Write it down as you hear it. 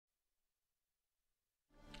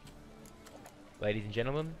Ladies and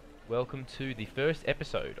gentlemen, welcome to the first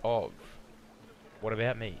episode of What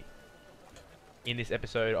About Me? In this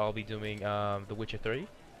episode, I'll be doing The Witcher 3,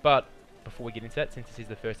 but before we get into that, since this is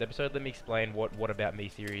the first episode, let me explain what About Me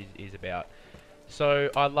series is about. So,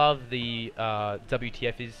 I love the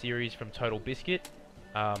WTF series from Total Biscuit,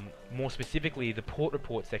 more specifically the port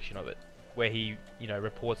report section of it, where he,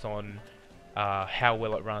 reports on how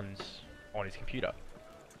well it runs on his computer.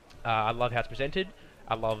 I love how it's presented.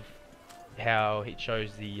 I love how it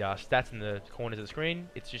shows the stats in the corners of the screen.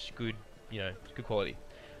 It's just good, good quality.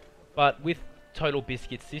 But with Total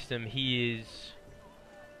Biscuit's system, he is,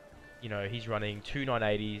 he's running two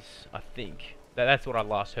 980s, I think. That's what I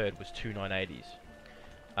last heard, was two 980s.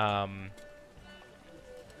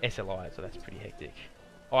 SLI, so that's pretty hectic.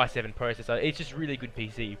 i7 processor, it's just really good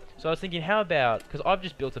PC. So I was thinking, how about, because I've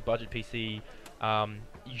just built a budget PC,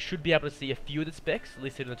 you should be able to see a few of the specs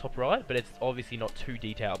listed in the top right, but it's obviously not too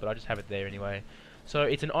detailed, but I just have it there anyway. So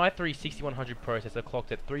it's an i3 6100 processor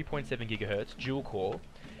clocked at 3.7 GHz, dual core.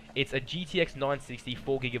 It's a GTX 960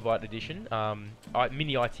 4GB edition,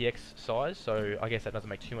 mini ITX size, so I guess that doesn't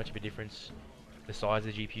make too much of a difference, the size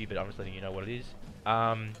of the GPU, but I'm just letting you know what it is.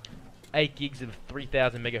 8 gigs of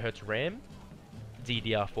 3000 MHz RAM,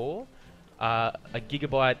 DDR4, a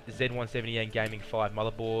Gigabyte Z170 Gaming 5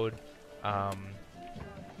 motherboard,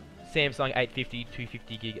 Samsung 850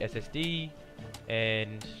 250 gig SSD,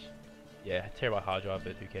 and yeah, terabyte hard drive,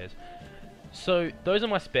 but who cares. So those are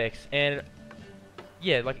my specs, and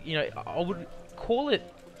yeah, I would call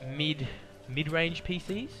it mid-range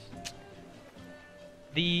PCs.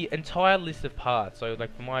 The entire list of parts, so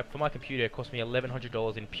like for my computer, it cost me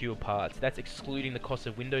 $1,100 in pure parts. That's excluding the cost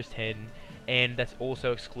of Windows 10, and that's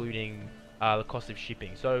also excluding the cost of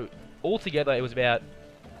shipping. So altogether, it was about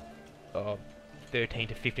 13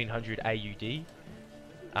 to 1500 AUD.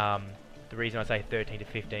 The reason I say 13 to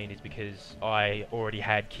 15 is because I already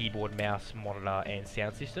had keyboard, mouse, monitor, and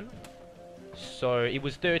sound system. So it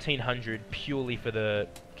was 1300 purely for the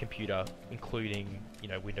computer, including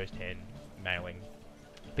Windows 10, mailing.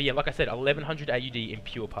 But yeah, like I said, 1100 AUD in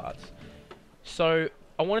pure parts. So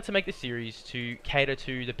I wanted to make this series to cater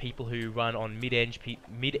to the people who run on mid-end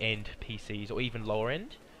PCs or even lower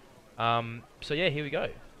end. So yeah, here we go.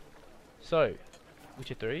 So,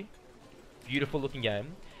 Witcher 3, beautiful looking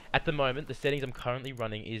game. At the moment, the settings I'm currently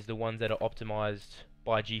running is the ones that are optimized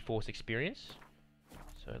by GeForce Experience.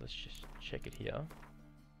 So let's just check it here.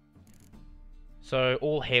 So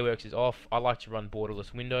all hairworks is off. I like to run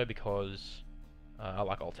borderless window because I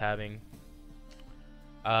like alt tabbing.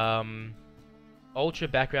 Ultra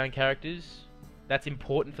background characters, that's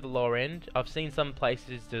important for the lower end. I've seen some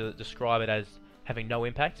places to describe it as having no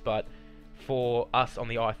impact, but for us on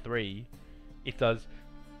the i3, it does,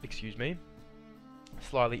 excuse me,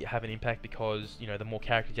 slightly have an impact because, the more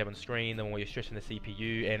characters you have on screen, the more you're stressing the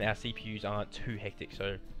CPU, and our CPUs aren't too hectic,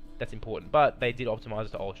 so that's important. But they did optimize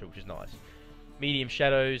it to ultra, which is nice. Medium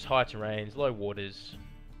shadows, high terrains, low waters,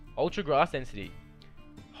 ultra grass density,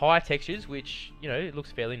 high textures, which, it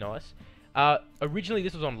looks fairly nice. Originally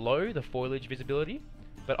this was on low, the foliage visibility,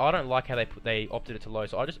 but I don't like how they opted it to low,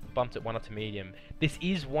 so I just bumped it one up to medium. This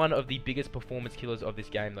is one of the biggest performance killers of this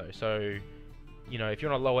game though, so if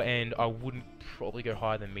you're on a lower end, I wouldn't probably go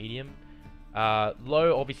higher than medium.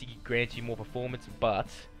 Low obviously grants you more performance, but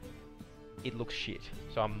it looks shit,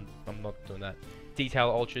 so I'm not doing that. Detail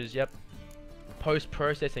ultras, yep.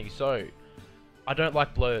 Post-processing, so I don't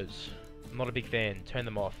like blurs. I'm not a big fan. Turn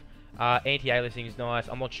them off. Anti-aliasing is nice.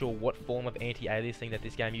 I'm not sure what form of anti-aliasing that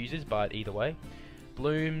this game uses, but either way.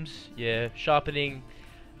 Blooms, yeah. Sharpening.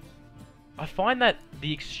 I find that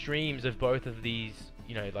the extremes of both of these,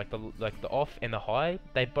 like the off and the high,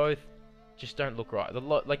 they both just don't look right.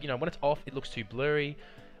 When it's off, it looks too blurry.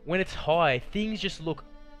 When it's high, things just look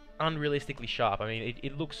unrealistically sharp. I mean,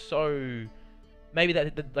 it looks so. Maybe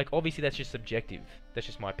obviously that's just subjective. That's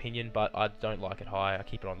just my opinion, but I don't like it high. I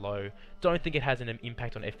keep it on low. Don't think it has an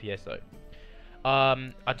impact on FPS though.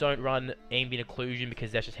 I don't run ambient occlusion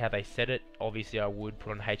because that's just how they set it. Obviously, I would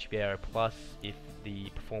put on HBR Plus if the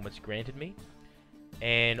performance granted me.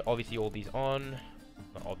 And obviously all these on.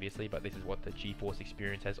 Not obviously, but this is what the GeForce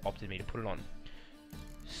Experience has opted me to put it on.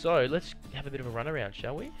 So let's have a bit of a run around,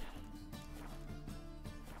 shall we?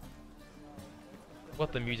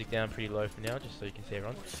 Got the music down pretty low for now, just so you can see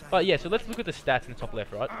everyone. But yeah, so let's look at the stats in the top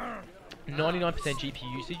left, right? 99%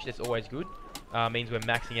 GPU usage, that's always good. Means we're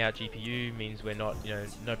maxing out GPU, means we're not,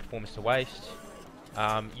 no performance to waste.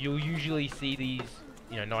 You'll usually see these,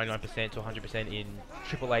 99% to 100% in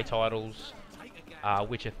AAA titles.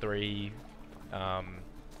 Witcher 3.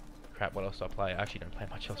 Crap, what else do I play? I actually don't play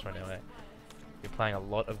much else right now, eh? Been playing a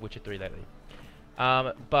lot of Witcher 3 lately.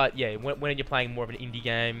 But yeah, when you're playing more of an indie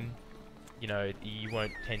game, you know, you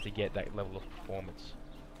won't tend to get that level of performance.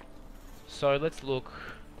 So let's look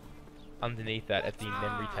underneath that at the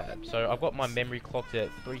memory tab. So I've got my memory clocked at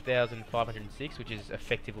 3,506, which is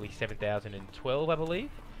effectively 7,012, I believe,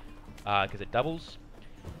 because it doubles.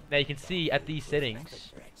 Now you can see at these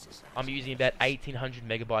settings, I'm using about 1,800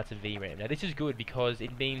 megabytes of VRAM. Now this is good because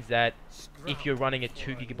it means that if you're running a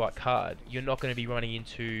 2GB card, you're not going to be running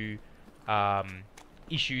into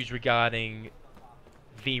issues regarding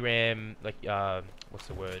VRAM, like, what's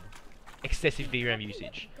the word? Excessive VRAM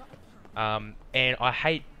usage. And I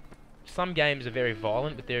hate, some games are very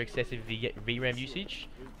violent with their excessive VRAM usage.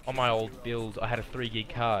 On my old build, I had a 3GB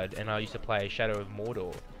card and I used to play Shadow of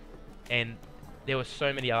Mordor. And there were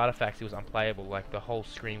so many artifacts it was unplayable, like the whole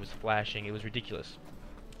screen was flashing, it was ridiculous.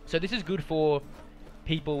 So this is good for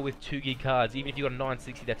people with 2GB cards. Even if you've got a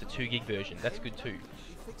 960 that's a 2GB version, that's good too.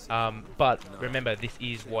 But remember, this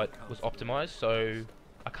is what was optimized, so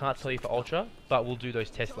I can't tell you for Ultra, but we'll do those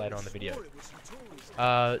tests later on the video.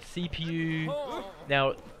 CPU,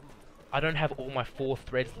 now I don't have all my 4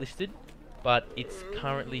 threads listed, but it's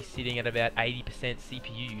currently sitting at about 80%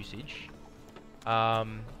 CPU usage.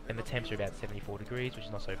 And the temps are about 74 degrees, which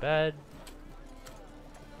is not so bad.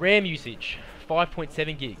 RAM usage,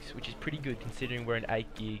 5.7 gigs, which is pretty good considering we're an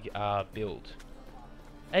 8GB build.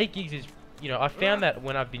 8 gigs is, you know, I found that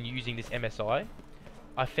when I've been using this MSI,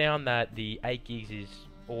 I found that the 8 gigs is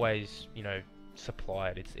always, you know,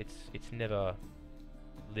 supplied. It's never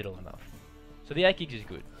little enough. So the 8 gigs is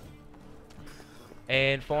good.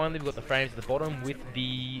 And finally, we've got the frames at the bottom with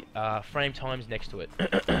the frame times next to it.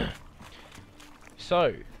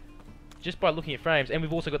 So, just by looking at frames, and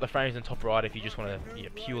we've also got the frames in top right if you just want to, you know,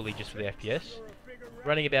 purely just for the FPS.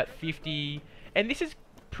 Running about 50, and this is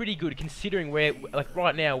pretty good considering where, like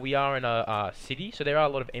right now, we are in a city, so there are a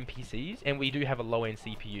lot of NPCs, and we do have a low-end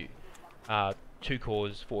CPU. 2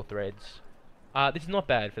 cores, 4 threads. This is not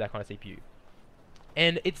bad for that kind of CPU.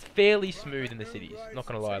 And it's fairly smooth in the cities, not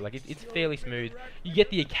gonna lie, like it's fairly smooth. You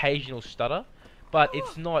get the occasional stutter, but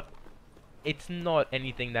it's not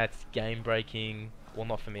anything that's game-breaking. Well,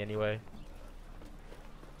 not for me anyway.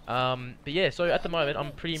 But yeah, so at the moment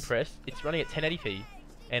I'm pretty impressed. It's running at 1080p,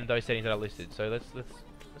 and those settings that are listed. So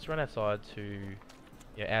let's run outside to,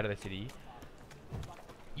 you know, out of the city.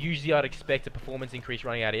 Usually I'd expect a performance increase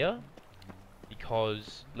running out here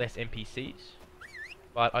because less NPCs,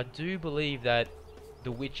 but I do believe that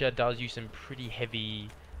The Witcher does use some pretty heavy,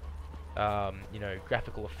 you know,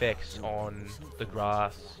 graphical effects on the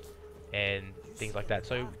grass and things like that.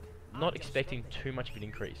 So not expecting too much of an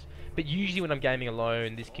increase. But usually when I'm gaming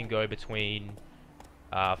alone, this can go between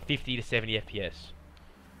 50 to 70 FPS.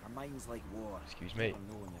 Excuse me.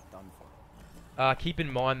 Keep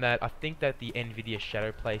in mind that I think that the NVIDIA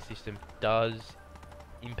Shadow Play system does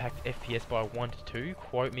impact FPS by 1 to 2.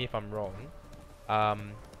 Quote me if I'm wrong.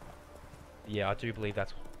 Yeah, I do believe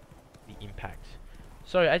that's the impact.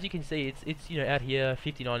 So as you can see, it's you know, out here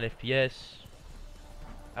 59 FPS.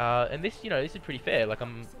 And this, you know, this is pretty fair. Like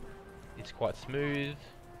it's quite smooth.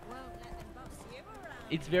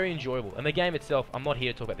 It's very enjoyable. And the game itself, I'm not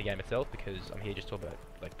here to talk about the game itself because I'm here just to talk about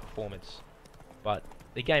like performance. But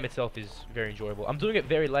the game itself is very enjoyable. I'm doing it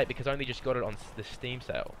very late because I only just got it on the Steam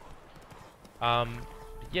sale.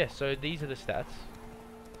 Yeah, so these are the stats.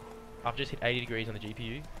 I've just hit 80 degrees on the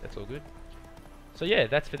GPU. That's all good. So yeah,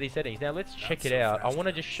 that's for these settings. Now let's check it out. I want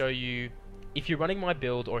to just show you, if you're running my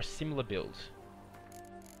build or a similar build,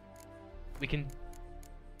 I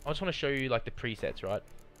just want to show you like the presets, right?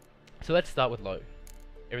 So let's start with low.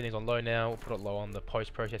 Everything's on low now. We'll put it low on the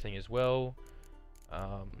post-processing as well.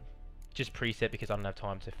 Just preset because I don't have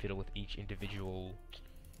time to fiddle with each individual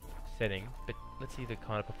setting. But let's see the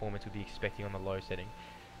kind of performance we'd be expecting on the low setting.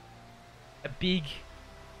 A big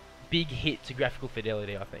hit to graphical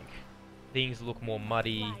fidelity, I think. Things look more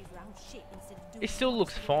muddy. It still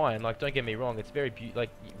looks fine, like don't get me wrong, it's very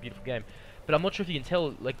beautiful game. But I'm not sure if you can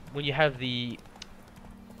tell, like when you have the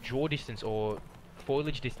draw distance or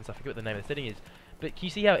foliage distance, I forget what the name of the setting is. But can you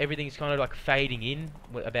see how everything's kind of like fading in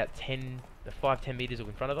about 5-10 meters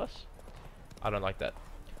in front of us? I don't like that.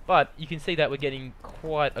 But you can see that we're getting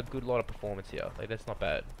quite a good lot of performance here. Like that's not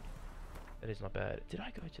bad. That is not bad. Did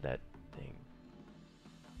I go to that thing?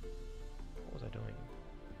 What was I doing?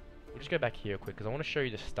 We'll just go back here quick because I want to show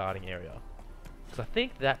you the starting area. Because I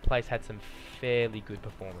think that place had some fairly good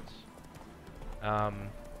performance.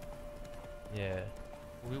 Yeah.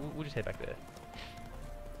 We'll just head back there.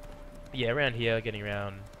 But yeah, around here, getting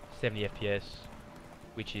around 70 FPS,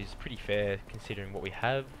 which is pretty fair considering what we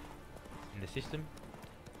have in the system.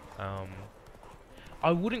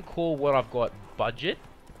 I wouldn't call what I've got budget.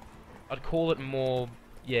 I'd call it more,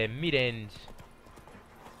 yeah, mid-end.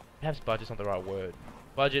 Perhaps budget's not the right word.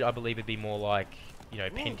 Budget, I believe, would be more like, you know,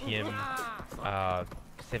 Pentium,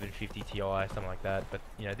 750 Ti, something like that. But,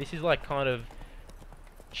 you know, this is like kind of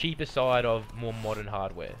cheaper side of more modern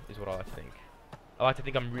hardware, is what I like to think. I like to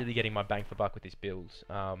think I'm really getting my bang for buck with this build.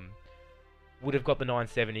 Would have got the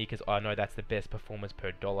 970 because I know that's the best performance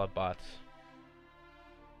per dollar, but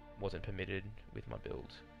wasn't permitted with my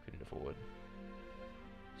build. Couldn't afford.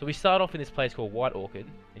 So we start off in this place called White Orchid,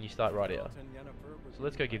 and you start right here. So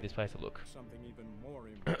let's go give this place a look. Something even more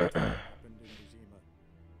important happened in Zima.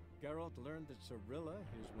 Geralt learned that Cirilla,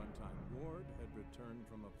 his one-time ward, had returned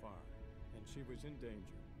from afar, and she was in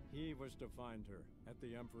danger. He was to find her at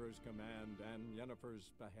the Emperor's command and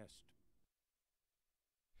Yennefer's behest.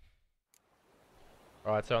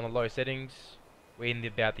 Alright, so on the low settings, we're in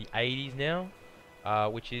about the 80s now,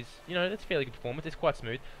 which is, you know, that's fairly good performance. It's quite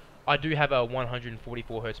smooth. I do have a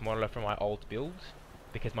 144Hz monitor from my old build,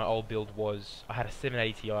 because my old build was, I had a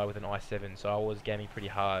 780 Ti with an i7, so I was gaming pretty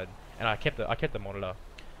hard, and I kept the monitor.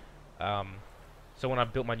 So when I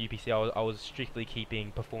built my new PC, I was strictly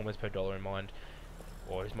keeping performance per dollar in mind,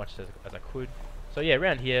 or as much as I could. So yeah,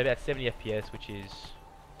 around here, about 70 FPS, which is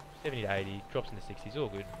 70 to 80, drops into 60s, all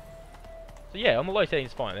good. So yeah, on the low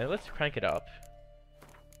settings, fine. Now let's crank it up.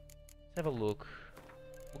 Let's have a look.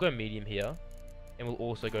 We'll go medium here, and we'll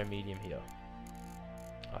also go medium here,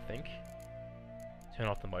 I think. Turn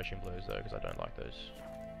off the motion blurs though, because I don't like those.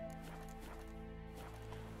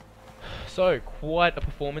 So, quite a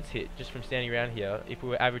performance hit just from standing around here. If we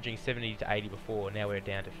were averaging 70 to 80 before, now we're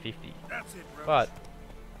down to 50. That's it, Rose. But,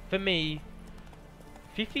 for me,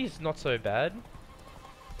 50 is not so bad.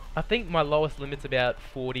 I think my lowest limit's about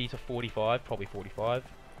 40 to 45, probably 45.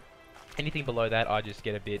 Anything below that, I just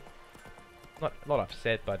get a bit, not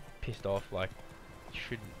upset, but pissed off. Like,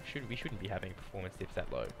 we shouldn't be having performance dips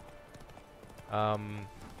that low.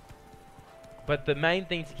 But the main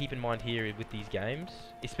thing to keep in mind here with these games,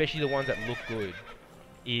 especially the ones that look good,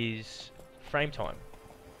 is frame time.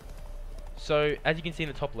 So, as you can see in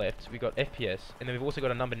the top left, we've got FPS, and then we've also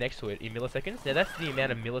got a number next to it in milliseconds. Now, that's the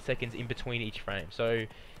amount of milliseconds in between each frame. So,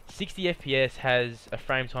 60 FPS has a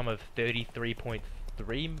frame time of 33.3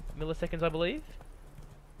 milliseconds, I believe.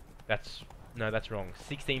 No, that's wrong.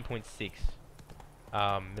 16.6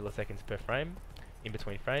 milliseconds per frame in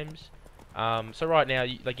between frames. So right now,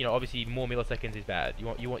 obviously more milliseconds is bad.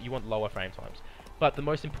 You want lower frame times. But the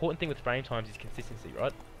most important thing with frame times is consistency,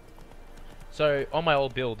 right? So on my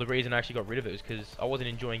old build, the reason I actually got rid of it was because I wasn't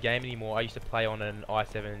enjoying game anymore. I used to play on an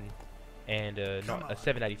i7 and not a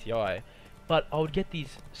 780 Ti, but I would get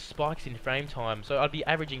these spikes in frame time. So I'd be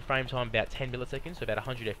averaging frame time about 10 milliseconds, so about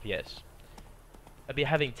 100 FPS. I'd be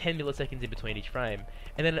having 10 milliseconds in between each frame,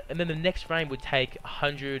 and then the next frame would take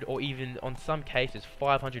 100 or even on some cases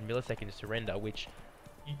 500 milliseconds to render, which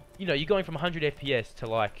you're going from 100 FPS to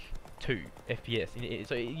like 2 FPS.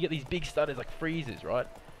 So you get these big stutters, like freezes, right?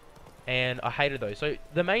 And I hated those. So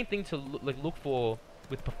the main thing to look for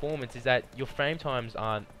with performance is that your frame times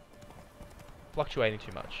aren't fluctuating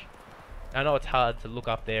too much. I know it's hard to look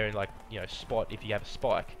up there and spot if you have a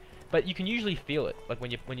spike, but you can usually feel it. Like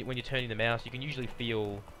when you're turning the mouse, you can usually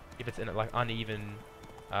feel if it's in uneven,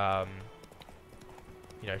 frame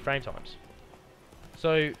times.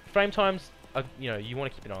 So frame times, you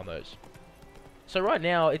want to keep an eye on those. So right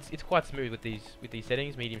now it's quite smooth with these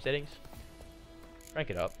settings, medium settings. Crank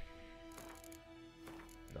it up.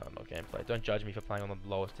 No, not gameplay. Don't judge me for playing on the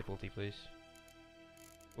lowest difficulty, please.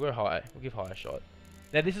 We'll go high. We'll give high a shot.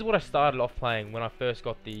 Now this is what I started off playing when I first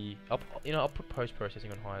got the. I'll put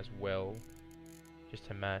post-processing on high as well, just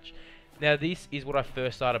to match. Now this is what I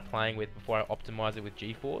first started playing with before I optimized it with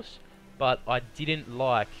GeForce, but I didn't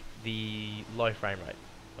like the low frame rate.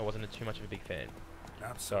 I wasn't too much of a big fan.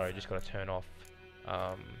 Sorry, just got to turn off.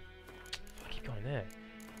 I keep going there.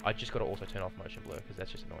 I just got to also turn off motion blur because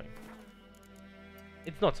that's just annoying.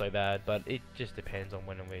 It's not so bad, but it just depends on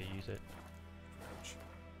when and where you use it.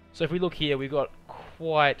 So if we look here, we've got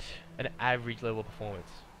quite an average level of performance,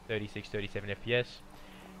 36, 37 FPS.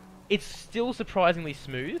 It's still surprisingly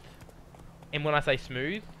smooth, and when I say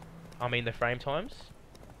smooth, I mean the frame times.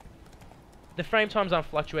 The frame times aren't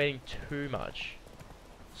fluctuating too much,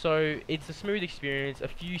 so it's a smooth experience. A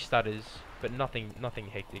few stutters, but nothing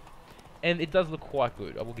hectic, and it does look quite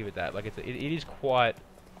good. I will give it that. Like it is quite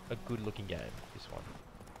a good-looking game, this one.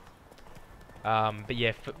 But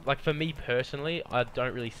yeah, for me personally, I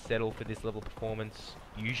don't really settle for this level of performance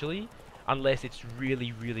usually, unless it's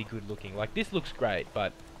really, really good looking. Like this looks great,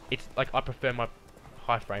 but it's like I prefer my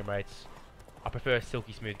high frame rates. I prefer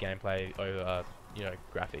silky smooth gameplay over,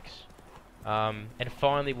 graphics. And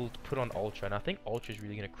finally we'll put on Ultra, and I think Ultra is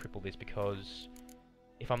really going to cripple this because,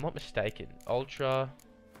 if I'm not mistaken, Ultra,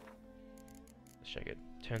 let's check it,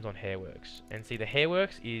 turns on Hairworks. And see, the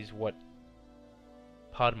Hairworks is what,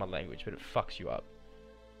 pardon my language, but it fucks you up.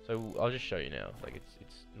 So I'll just show you now, like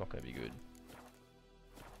it's not going to be good.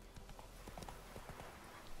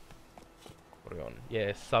 What are we on?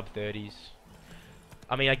 Yeah, sub 30s.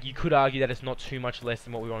 I mean, like, you could argue that it's not too much less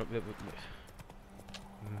than what we want.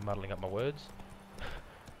 Muddling up my words.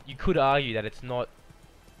 You could argue that it's not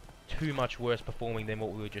too much worse performing than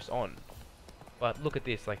what we were just on. But look at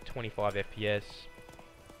this, like 25 FPS.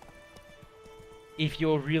 If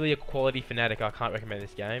you're really a quality fanatic, I can't recommend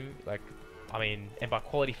this game. Like, I mean, and by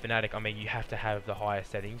quality fanatic, I mean you have to have the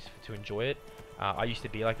highest settings to enjoy it. I used to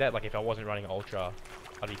be like that. Like, if I wasn't running Ultra,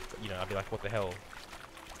 I'd be like, what the hell?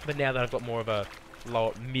 But now that I've got more of a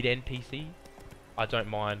low mid-end PC, I don't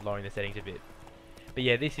mind lowering the settings a bit. But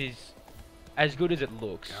yeah, this is as good as it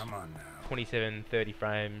looks. Come on now. 27, 30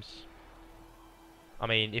 frames. I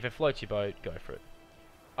mean, if it floats your boat, go for it.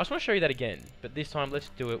 I just want to show you that again, but this time let's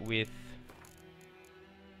do it with...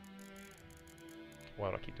 Why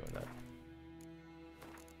do I keep doing that?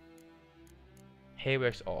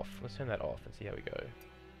 Hairworks off. Let's turn that off and see how we go.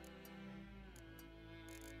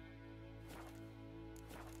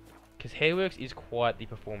 Because Hairworks is quite the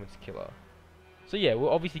performance killer. So yeah, we'll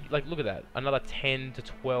obviously, like, look at that. Another 10 to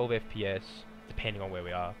 12 FPS, depending on where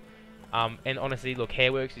we are. And honestly, look,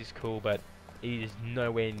 Hairworks is cool, but it is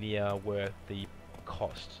nowhere near worth the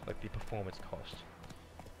cost, like the performance cost.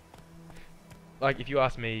 Like, if you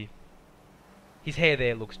ask me, his hair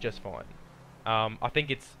there looks just fine. I think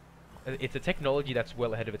it's a technology that's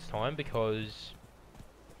well ahead of its time, because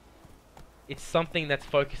it's something that's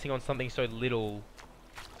focusing on something so little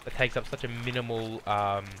that takes up such a minimal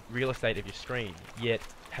real estate of your screen, yet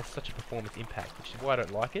has such a performance impact, which is why I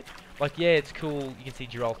don't like it. Like, yeah, it's cool, you can see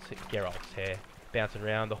Geralt's hair bouncing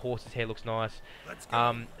around, the horse's hair looks nice.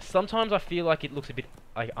 Sometimes I feel like it looks a bit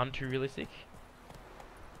like too realistic.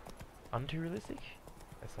 Too realistic?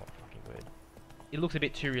 That's not a fucking word. It looks a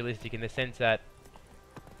bit too realistic in the sense that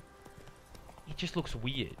it just looks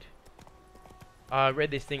weird. I read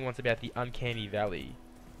this thing once about the uncanny valley.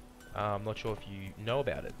 I'm not sure if you know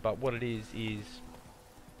about it, but what it is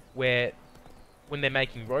where when they're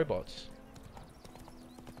making robots,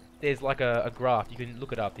 there's like a graph, you can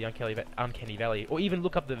look it up, the uncanny valley, or even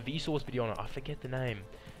look up the Vsauce video on it. I forget the name.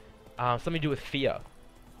 Something to do with fear,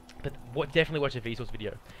 but definitely watch the Vsauce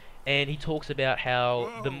video. And he talks about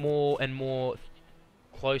how the more and more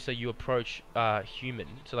closer you approach human,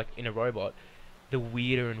 so like in a robot, the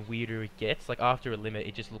weirder and weirder it gets. Like, after a limit,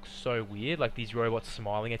 it just looks so weird. Like, these robots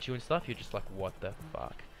smiling at you and stuff, you're just like, what the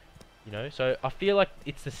fuck? You know? So I feel like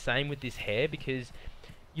it's the same with this hair, because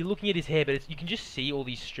you're looking at his hair, but you can just see all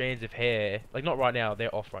these strands of hair. Like, not right now,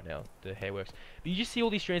 they're off right now, the hair works. But you just see all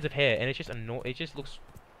these strands of hair, and it's just it just looks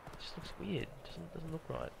weird. It doesn't look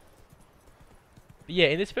right. But yeah,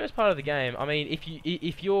 in this first part of the game, I mean,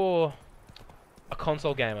 if you're a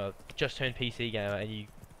console gamer, just turned PC gamer, and you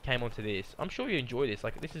came onto this, I'm sure you enjoy this.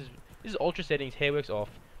 Like, this is ultra settings, Hairworks off,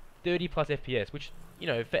 30 plus FPS, which, you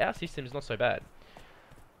know, for our system is not so bad.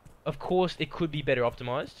 Of course, it could be better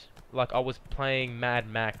optimized. Like, I was playing Mad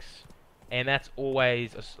Max, and that's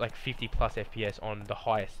always like 50 plus FPS on the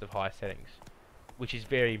highest of highest settings, which is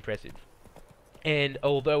very impressive. And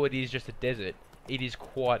although it is just a desert, it is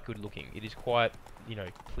quite good looking. It is quite, you know,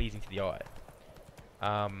 pleasing to the eye.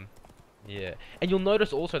 Yeah, and you'll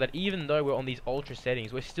notice also that even though we're on these ultra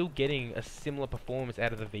settings, we're still getting a similar performance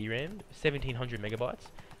out of the VRAM, 1700 megabytes.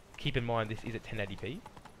 Keep in mind, this is at 1080p.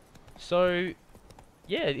 So,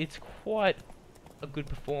 yeah, it's quite a good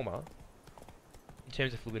performer in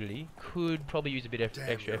terms of fluidity. Could probably use a bit of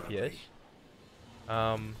extra FPS.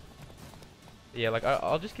 Yeah, like,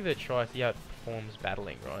 I'll just give it a try, see how it performs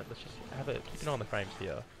battling, right? Let's just keep an eye on the frames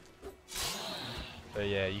here. So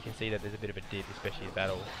yeah, you can see that there's a bit of a dip, especially in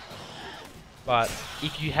battle. But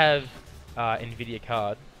if you have EVGA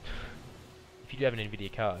card, if you do have an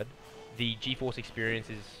EVGA card, the GeForce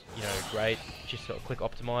experience is, you know, great. Just sort of click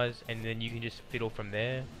optimize, and then you can just fiddle from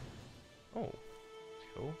there. Oh, that's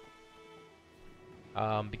cool.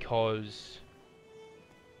 Because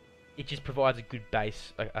it just provides a good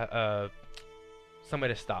base, somewhere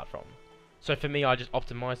to start from. So for me, I just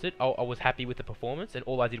optimized it. I was happy with the performance, and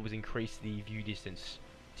all I did was increase the view distance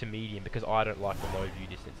to medium, because I don't like the low view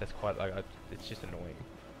distance. That's quite it's just annoying.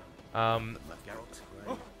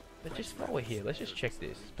 But just while we're here, let's just check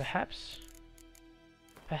this. Perhaps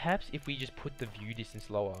if we just put the view distance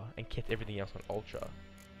lower and kept everything else on ultra,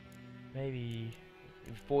 maybe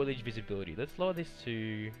foliage visibility. Let's lower this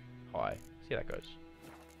to high. See how that goes.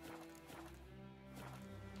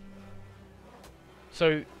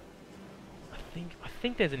 So I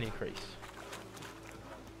think there's an increase.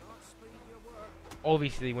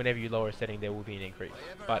 Obviously, whenever you lower a setting, there will be an increase,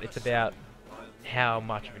 but it's about how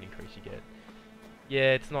much of an increase you get.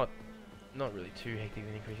 Yeah, it's not really too hectic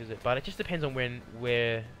an increase, is it? But it just depends on when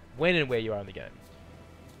and where you are in the game.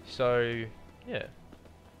 So yeah.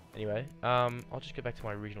 Anyway, I'll just go back to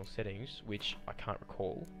my original settings, which I can't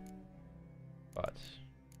recall. But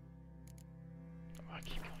oh, I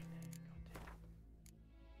keep going there.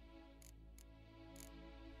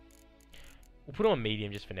 We'll put it on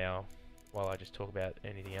medium just for now, while I just talk about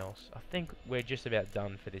anything else. I think we're just about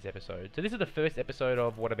done for this episode. So this is the first episode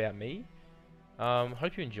of What About Me.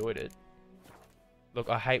 Hope you enjoyed it. Look,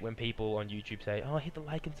 I hate when people on YouTube say, "Oh, hit the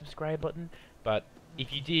like and subscribe button." But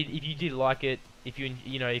if you did like it, if you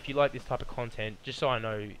like this type of content, just so I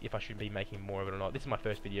know if I should be making more of it or not. This is my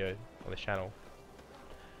first video on this channel.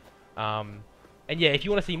 And yeah, if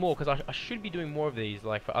you want to see more, because I should be doing more of these,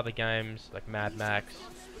 like for other games, like Mad Max,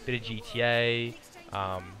 bit of GTA,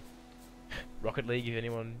 Rocket League, if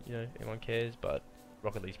anyone cares. But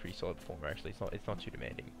Rocket League's pretty solid performer actually. It's not too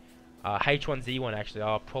demanding. H1Z1 actually,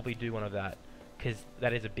 I'll probably do one of that, because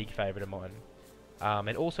that is a big favourite of mine.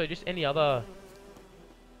 And also just any other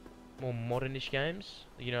more modernish games.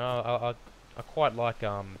 I quite like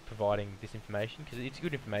providing this information, because it's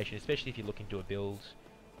good information, especially if you're looking to do a build.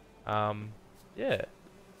 Yeah.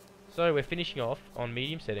 So we're finishing off on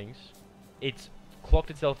medium settings. It's clocked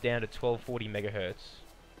itself down to 1240 megahertz,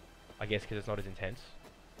 I guess, because it's not as intense.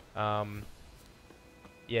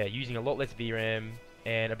 Yeah, using a lot less VRAM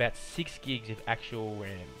and about 6 gigs of actual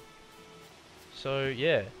RAM. So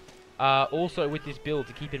yeah. Also with this build,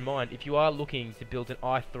 to keep in mind, if you are looking to build an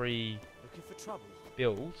i3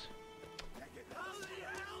 build,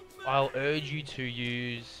 I'll urge you to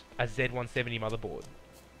use a Z170 motherboard,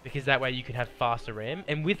 because that way you can have faster RAM.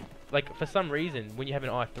 And with, like, for some reason, when you have an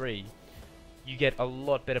i3, you get a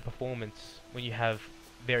lot better performance when you have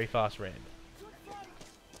very fast RAM.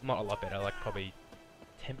 Not a lot better, like probably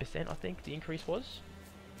 10% I think the increase was,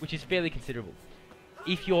 which is fairly considerable.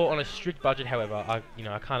 If you're on a strict budget, however, I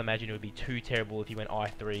can't imagine it would be too terrible if you went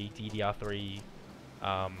i3, DDR3,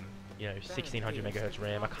 1600 megahertz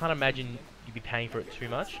RAM. I can't imagine you'd be paying for it too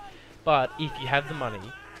much. But if you have the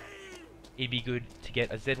money, it'd be good to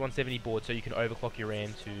get a Z170 board so you can overclock your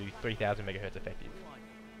RAM to 3000 megahertz effective.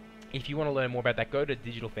 If you want to learn more about that, go to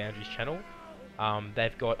Digital Foundry's channel.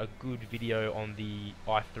 They've got a good video on the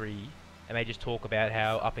i3, and they just talk about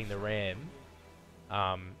how upping the RAM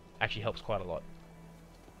actually helps quite a lot,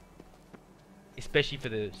 especially for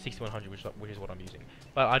the 6100, which is what I'm using.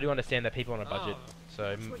 But I do understand that people are on a budget,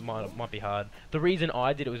 so it might be hard. The reason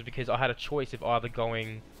I did it was because I had a choice of either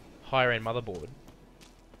going higher end motherboard,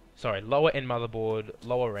 lower end motherboard,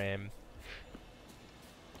 lower RAM,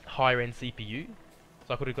 higher end CPU.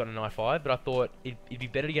 So I could have gotten an i5, but I thought it'd be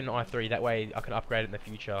better to get an i3, that way I can upgrade it in the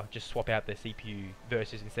future, just swap out the CPU,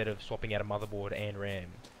 versus instead of swapping out a motherboard and RAM.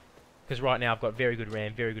 Because right now I've got very good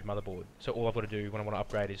RAM, very good motherboard, so all I've got to do when I want to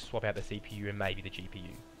upgrade is swap out the CPU and maybe the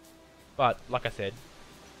GPU. But like I said,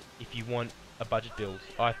 if you want a budget build,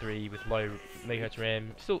 i3 with low megahertz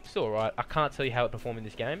RAM, still alright. I can't tell you how it performed in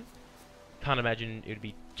this game. Can't imagine it would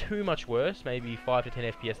be too much worse, maybe 5 to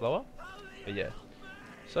 10 FPS lower. But yeah.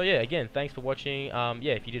 So yeah, again, thanks for watching.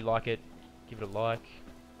 Yeah, if you did like it, give it a like.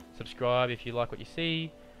 Subscribe if you like what you see.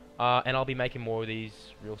 And I'll be making more of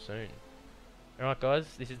these real soon. Alright guys,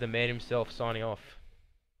 this is the man himself signing off.